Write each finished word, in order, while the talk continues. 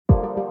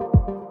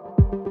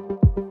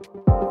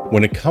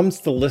When it comes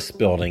to list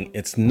building,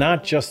 it's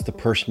not just the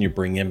person you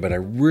bring in, but I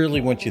really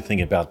want you to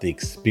think about the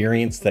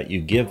experience that you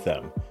give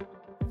them.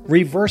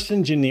 Reverse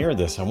engineer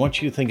this. I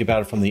want you to think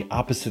about it from the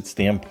opposite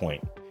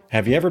standpoint.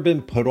 Have you ever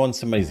been put on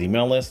somebody's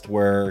email list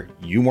where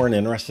you weren't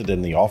interested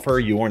in the offer,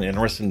 you weren't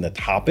interested in the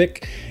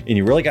topic, and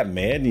you really got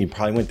mad and you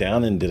probably went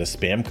down and did a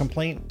spam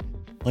complaint?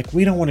 Like,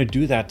 we don't want to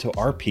do that to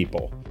our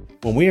people.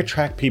 When we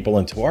attract people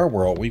into our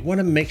world, we want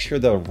to make sure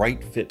they're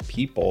right fit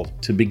people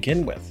to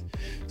begin with.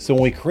 So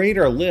when we create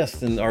our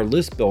list and our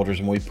list builders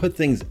and we put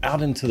things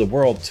out into the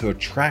world to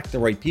attract the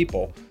right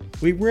people,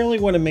 we really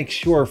want to make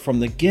sure from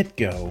the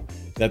get-go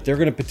that they're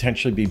going to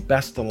potentially be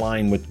best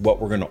aligned with what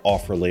we're going to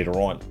offer later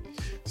on.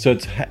 So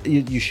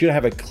you should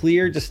have a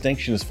clear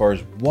distinction as far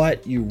as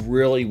what you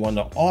really want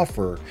to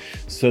offer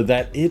so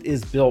that it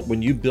is built.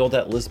 When you build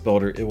that list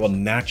builder, it will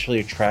naturally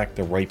attract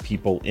the right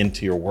people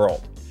into your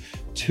world.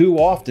 Too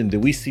often do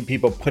we see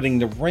people putting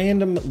the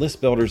random list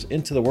builders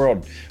into the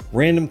world,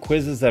 random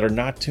quizzes that are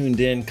not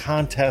tuned in,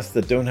 contests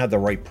that don't have the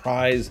right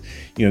prize,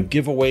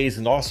 giveaways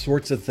and all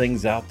sorts of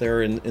things out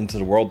there into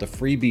the world, the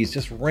freebies,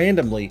 just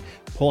randomly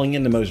pulling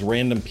in the most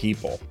random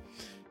people.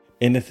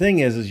 And the thing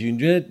is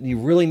you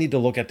really need to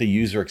look at the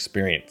user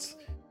experience.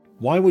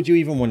 Why would you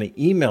even want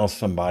to email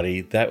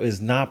somebody that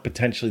is not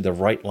potentially the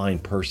right line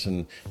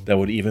person that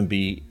would even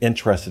be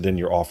interested in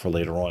your offer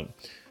later on?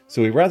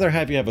 So we'd rather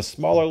have you have a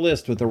smaller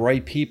list with the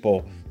right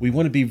people. We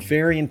want to be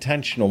very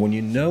intentional. When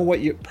you know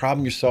what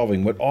problem you're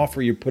solving, what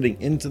offer you're putting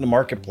into the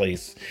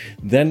marketplace,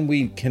 then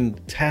we can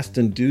test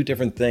and do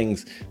different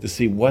things to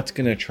see what's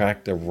going to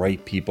attract the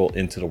right people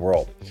into the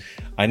world.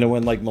 I know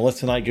when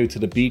Melissa and I go to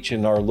the beach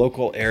in our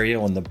local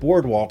area on the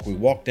boardwalk, we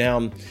walk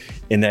down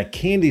and that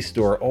candy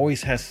store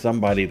always has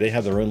somebody, they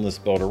have their own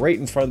list builder right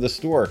in front of the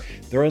store,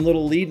 their own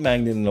little lead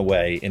magnet in the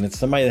way. And it's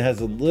somebody that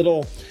has a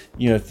little,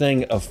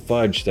 thing of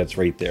fudge that's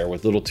right there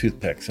with little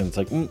toothpicks. And it's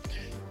like,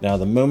 Now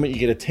the moment you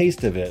get a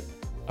taste of it,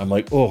 I'm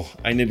like, oh,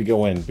 I need to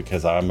go in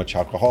because I'm a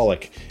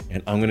chocoholic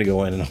and I'm going to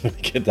go in and I'm going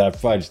to get that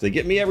fudge. They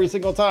get me every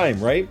single time,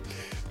 right?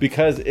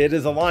 Because it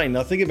is Allign.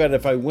 Now think about it,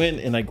 if I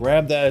went and I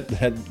grabbed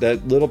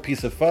that little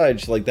piece of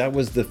fudge, like that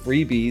was the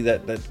freebie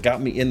that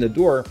got me in the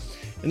door.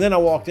 And then I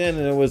walked in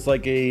and it was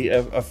like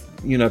a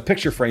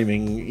picture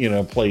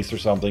framing, place or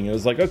something. It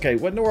was like, okay,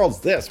 what in the world is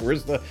this?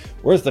 Where's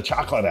the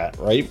chocolate at,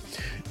 right?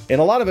 And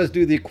a lot of us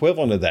do the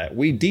equivalent of that.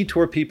 We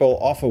detour people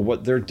off of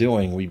what they're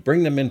doing. We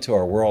bring them into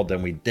our world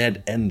and we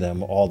dead end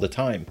them all the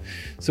time.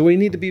 So we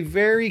need to be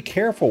very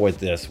careful with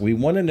this. We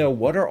want to know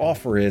what our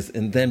offer is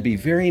and then be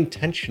very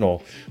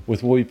intentional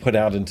with what we put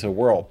out into the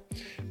world,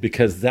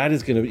 because that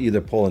is going to either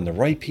pull in the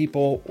right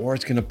people or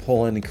it's going to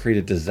pull in and create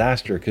a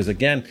disaster. Because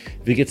again,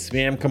 if you get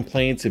spam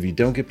complaints, if you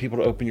don't get people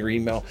to open your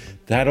email,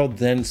 that'll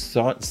then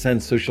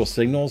send social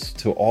signals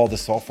to all the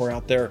software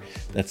out there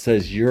that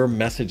says your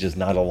message is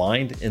not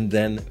aligned. And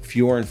then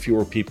fewer and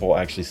fewer people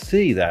actually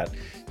see that.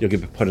 You'll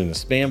get put in the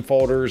spam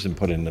folders and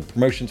put in the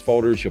promotions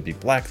folders. You'll be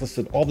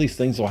blacklisted. All these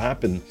things will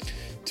happen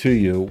to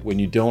you when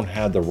you don't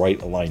have the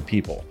right aligned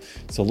people.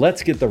 So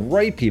let's get the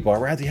right people.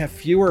 I'd rather have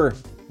fewer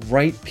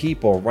right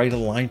people, right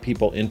aligned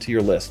people into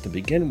your list to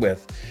begin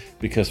with,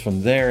 because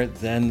from there,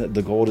 then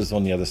the gold is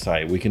on the other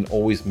side. We can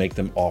always make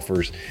them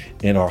offers,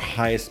 and our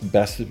highest,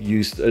 best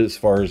use as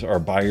far as our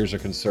buyers are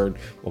concerned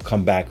will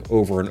come back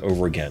over and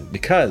over again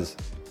because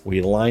we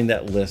align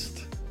that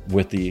list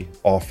with the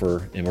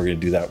offer, and we're going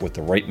to do that with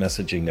the right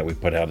messaging that we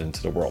put out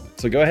into the world.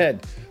 So go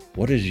ahead.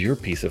 What is your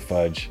piece of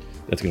fudge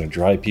that's going to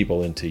drive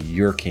people into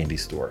your candy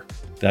store?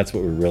 That's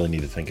what we really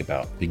need to think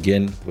about.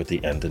 Begin with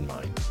the end in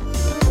mind.